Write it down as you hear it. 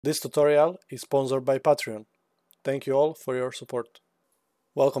This tutorial is sponsored by Patreon. Thank you all for your support.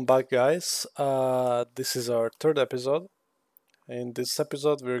 Welcome back, guys. This is our third episode. In this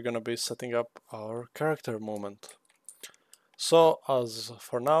episode we're gonna be setting up our character movement. So as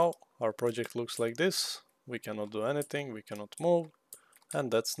for now, our project looks like this. We cannot do anything, we cannot move, and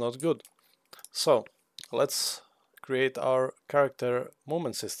that's not good. So let's create our character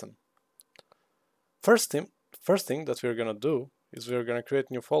movement system. First thing that we're gonna do is we're gonna create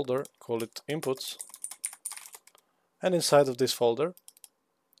a new folder, call it inputs, and inside of this folder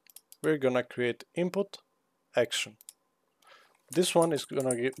we're gonna create input action. This one is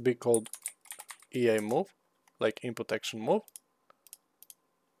gonna be called EA move, like input action move,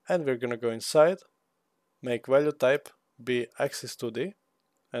 and we're gonna go inside, make value type be axis 2D,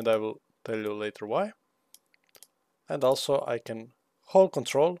 and I will tell you later why. And also I can hold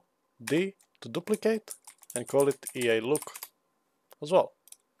Control D to duplicate and call it EA look as well.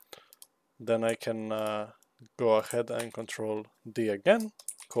 Then I can go ahead and Control D again,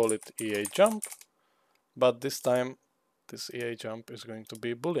 call it EA jump, but this time this EA jump is going to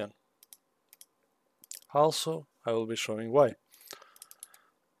be Boolean. Also, I will be showing why.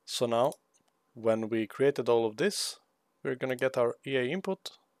 So now, when we created all of this, we're gonna get our EA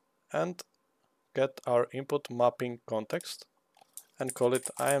input and get our input mapping context and call it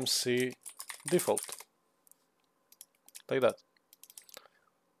IMC default, like that.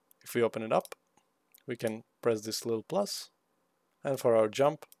 If we open it up, we can press this little plus, and for our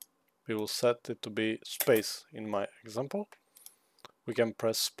jump, we will set it to be space in my example. We can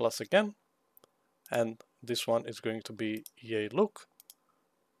press plus again, and this one is going to be EA look,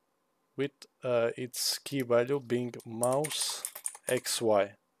 with its key value being mouse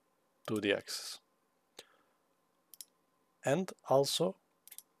XY to the axis. And also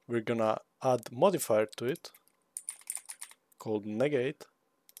we're gonna add modifier to it called negate,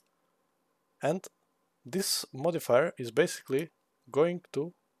 and this modifier is basically going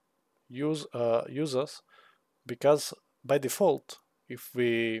to use us, because by default if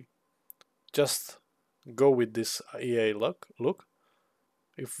we just go with this EA look,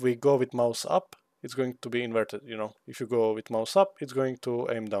 if we go with mouse up, it's going to be inverted, you know. If you go with mouse up, it's going to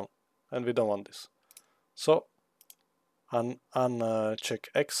aim down, and we don't want this. So uncheck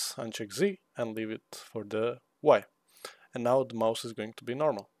X, uncheck Z, and leave it for the Y. And now the mouse is going to be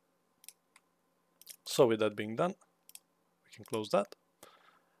normal. So with that being done, we can close that,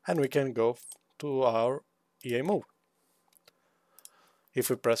 and we can go to our EA move. If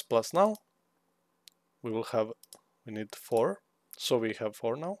we press plus now, we need 4. So we have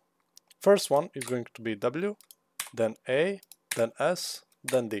 4 now. First one is going to be W, then A, then S,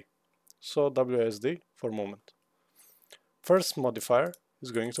 then D. So WSD for movement. First modifier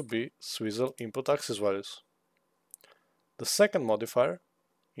is going to be swizzle input axis values. The second modifier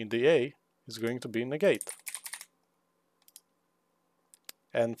in the A is going to be negate.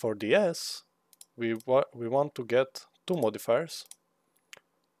 And for the S, we want to get 2 modifiers,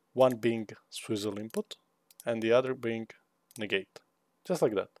 one being swizzle input and the other being negate, just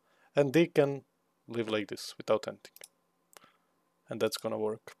like that. And D can live like this without anything, and that's gonna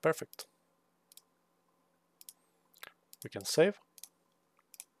work perfect. We can save,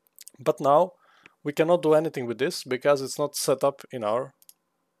 but now we cannot do anything with this because it's not set up in our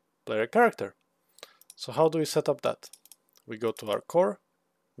player character. So how do we set up that? We go to our core,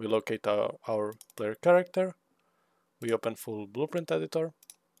 we locate our player character, we open full blueprint editor,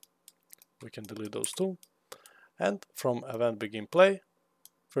 we can delete those two, and from event begin play,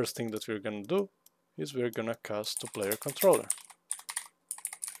 first thing that we're gonna do is we're gonna cast to player controller.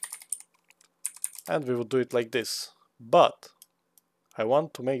 And we will do it like this, but I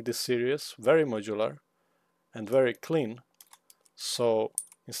want to make this series very modular and very clean, so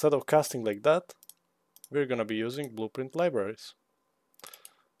instead of casting like that, we're gonna be using blueprint libraries.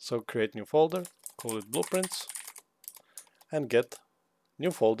 So create new folder, call it blueprints, and get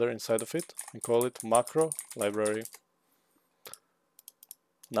new folder inside of it and call it macro library.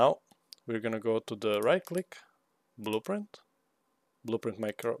 Now we're gonna go to the right click, blueprint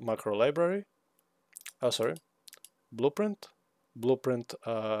macro library, blueprint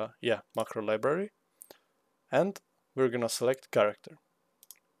macro library, and we're gonna select character.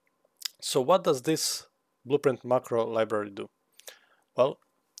 So what does this blueprint macro library do? Well,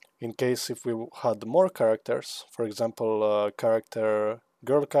 in case if we had more characters, for example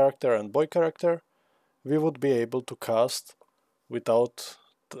girl character and boy character, we would be able to cast without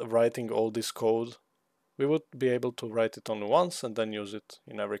writing all this code. We would be able to write it only once and then use it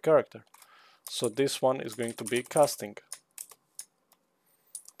in every character. So this one is going to be casting,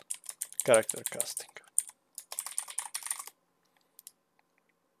 character casting.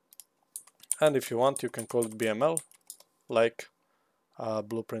 And if you want, you can call it BML, like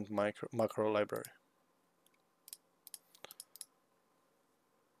Blueprint macro library.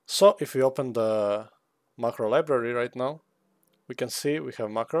 So if we open the macro library right now, we can see we have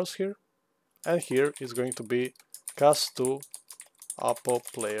macros here, and here is going to be cast2 Apo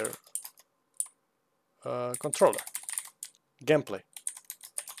player controller, gameplay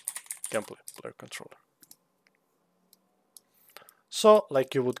player controller. So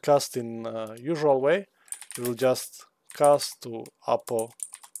like you would cast in usual way, you will just cast to Apo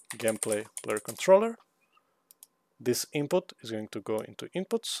gameplay player controller. This input is going to go into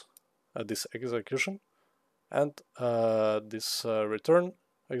inputs, this execution, and this return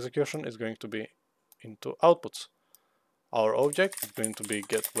execution is going to be into outputs. Our object is going to be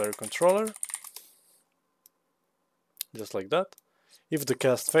get player controller, just like that. If the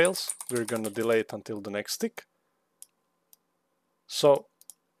cast fails, we're going to delay it until the next tick. So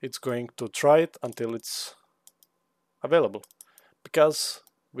it's going to try it until it's available, because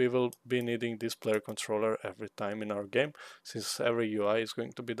we will be needing this player controller every time in our game, since every UI is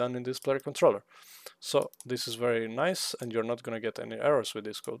going to be done in this player controller. So this is very nice, and you're not going to get any errors with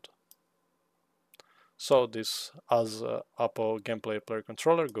this code. So this as Apo gameplay player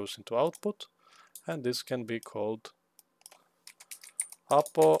controller goes into output, and this can be called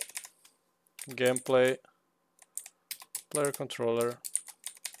Apo gameplay player controller,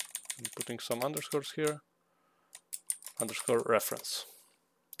 I'm putting some underscores here, underscore reference,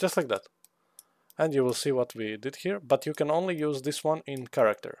 just like that. And you will see what we did here, but you can only use this one in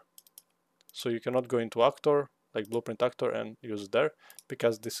character. So you cannot go into actor, like Blueprint actor, and use it there,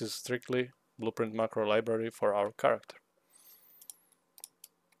 because this is strictly Blueprint macro library for our character.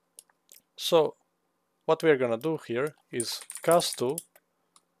 So what we're gonna do here is cast2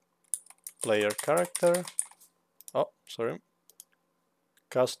 player character,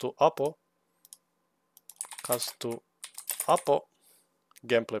 cast2 Apo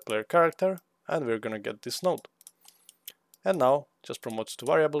gameplay player character, and we're gonna get this node. And now just promotes to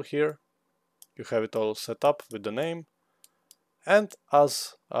variable here. You have it all set up with the name, and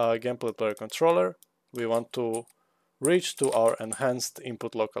as a gameplay player controller, we want to reach to our enhanced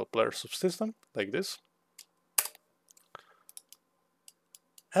input local player subsystem like this,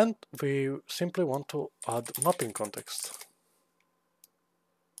 and we simply want to add mapping context,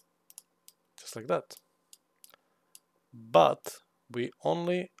 just like that. But we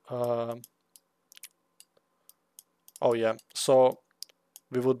only oh yeah, so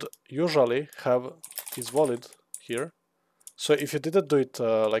we would usually have is valid here. So if you didn't do it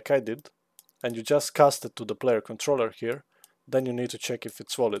like I did, and you just cast it to the player controller here, then you need to check if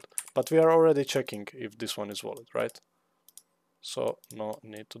it's valid. But we are already checking if this one is valid, right? So no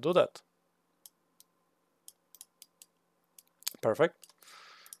need to do that. Perfect.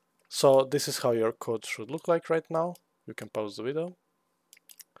 So this is how your code should look like right now. You can pause the video.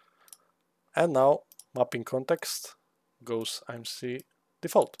 And now mapping context goes IMC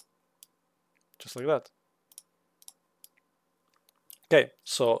default, just like that. Okay,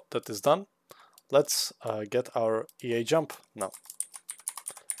 so that is done. Let's get our EA jump now.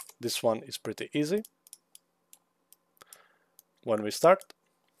 This one is pretty easy. When we start,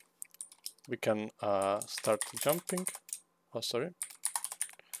 we can start jumping.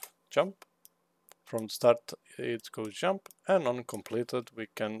 Jump. From the start it goes jump, and on completed we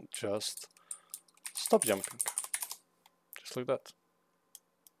can just stop jumping, just like that.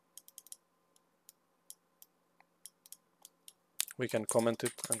 We can comment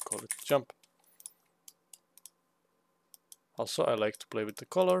it and call it jump. Also, I like to play with the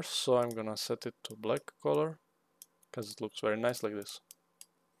colors, so I'm gonna set it to black color, because it looks very nice like this.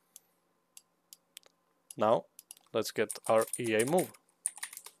 Now, let's get our EA move.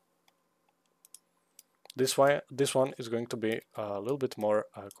 This one is going to be a little bit more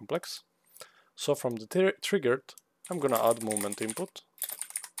complex. So from the triggered, I'm gonna add movement input.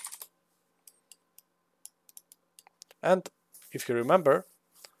 And if you remember,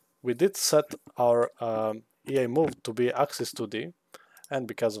 we did set our EA move to be axis 2D, and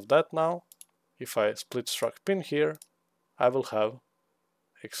because of that now, if I split struct pin here, I will have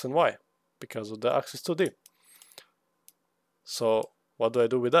X and Y because of the axis 2D. So what do I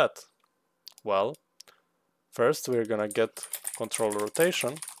do with that? Well, first we're gonna get control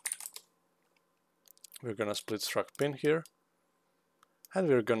rotation. We're gonna split struct pin here, and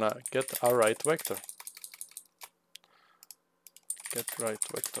we're gonna get our right vector. Get right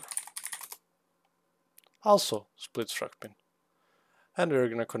vector. Also split struct pin. And we're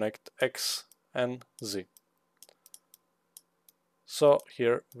gonna connect X and Z. So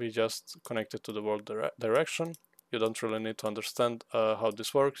here we just connect it to the world direction, You don't really need to understand how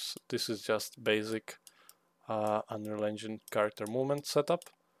this works. This is just basic Unreal Engine character movement setup.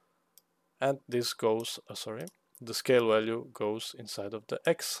 And this goes, the scale value goes inside of the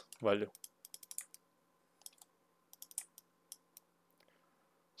X value.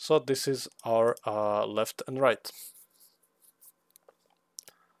 So this is our left and right.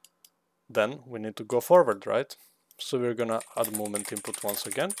 Then we need to go forward, right? So we're gonna add movement input once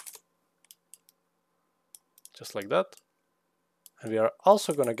again, just like that. And we are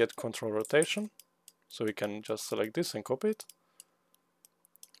also gonna get control rotation, so we can just select this and copy it.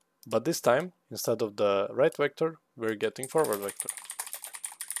 But this time, instead of the right vector, we're getting forward vector.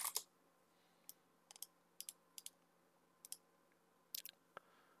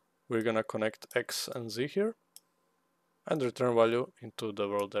 We're gonna connect X and Z here, and return value into the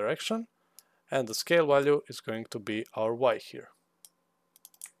world direction, and the scale value is going to be our Y here.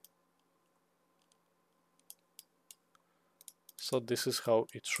 So this is how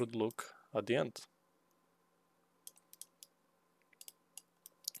it should look at the end.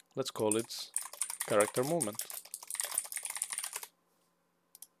 Let's call it character movement.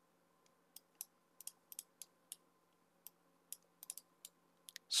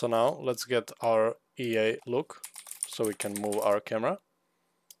 So now let's get our EA look so we can move our camera.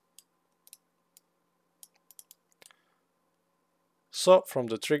 So from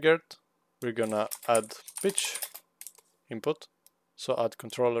the triggered, we're gonna add pitch input. So add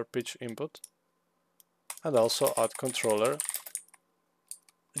controller pitch input, and also add controller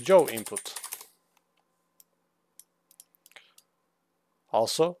yaw input.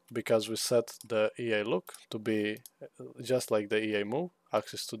 Also, because we set the EA look to be just like the EA move,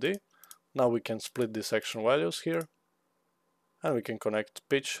 axis to D, now we can split these action values here, and we can connect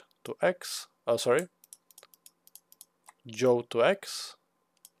pitch to X, yaw to X,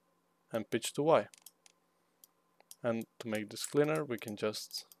 and pitch to Y. And to make this cleaner, we can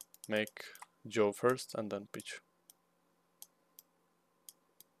just make yaw first and then pitch.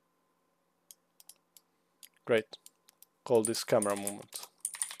 Great. Call this camera movement.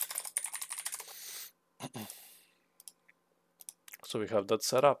 So we have that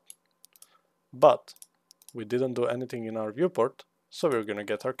set up. But we didn't do anything in our viewport, so we're gonna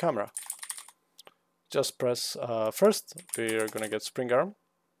get our camera. Just press first, we're gonna get spring arm,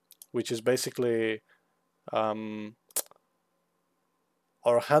 which is basically our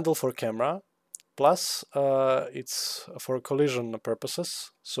handle for camera, plus it's for collision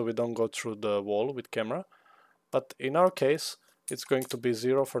purposes, so we don't go through the wall with camera. But in our case, it's going to be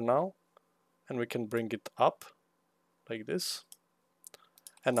 0 for now, and we can bring it up like this.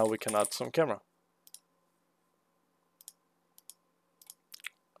 And now we can add some camera.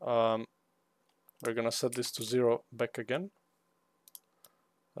 We're gonna set this to 0 back again.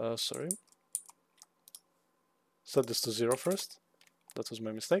 Set this to 0 first. That was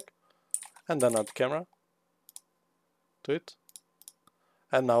my mistake. And then add camera to it.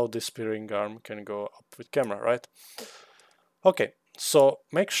 And now this spinning arm can go up with camera, right? Okay, so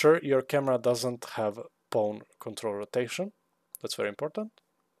make sure your camera doesn't have pawn control rotation. That's very important.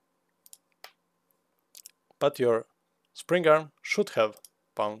 But your spring arm should have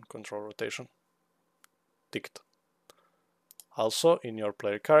pawn control rotation. Ticked. Also, in your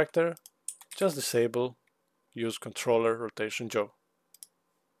player character, just disable use controller rotation yaw.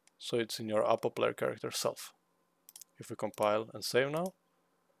 So it's in your Apple player character self. If we compile and save now,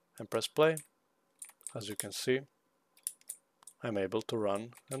 and press play, as you can see, I'm able to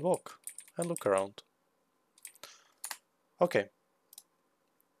run and walk and look around. Okay,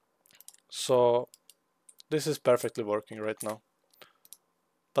 so this is perfectly working right now,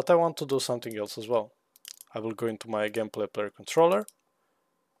 but I want to do something else as well. I will go into my gameplay player controller,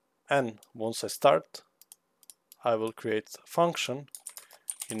 and once I start, I will create a function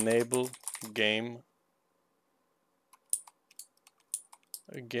enable game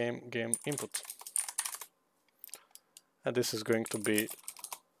input. And this is going to be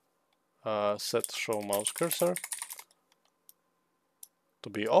set show mouse cursor to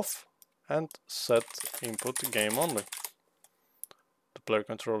be off and set input game only. The player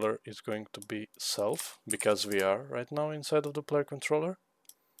controller is going to be self because we are right now inside of the player controller.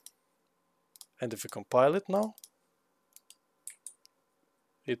 And if we compile it now,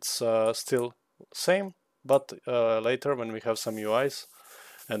 it's still same, but later when we have some UIs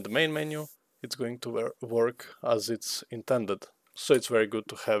and the main menu, it's going to work as it's intended. So it's very good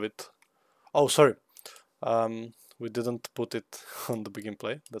to have it. Oh, sorry. We didn't put it on the begin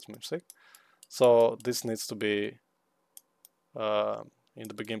play. That's my mistake. So this needs to be in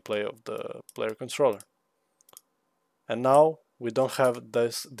the begin play of the player controller. And now we don't have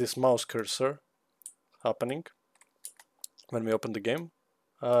this mouse cursor happening. when we open the game.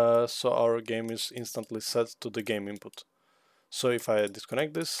 So our game is instantly set to the game input. So if I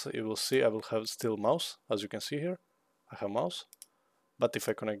disconnect this, you will see I will have still mouse, as you can see here. I have mouse, but if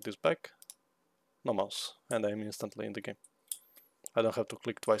I connect this back, no mouse, and I'm instantly in the game. I don't have to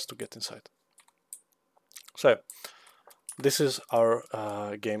click twice to get inside. So this is our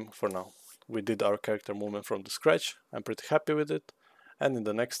game for now. We did our character movement from the scratch. I'm pretty happy with it. And in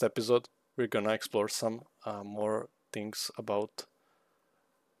the next episode, we're gonna explore some more things about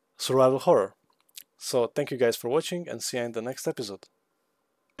survival horror. So thank you guys for watching and see you in the next episode.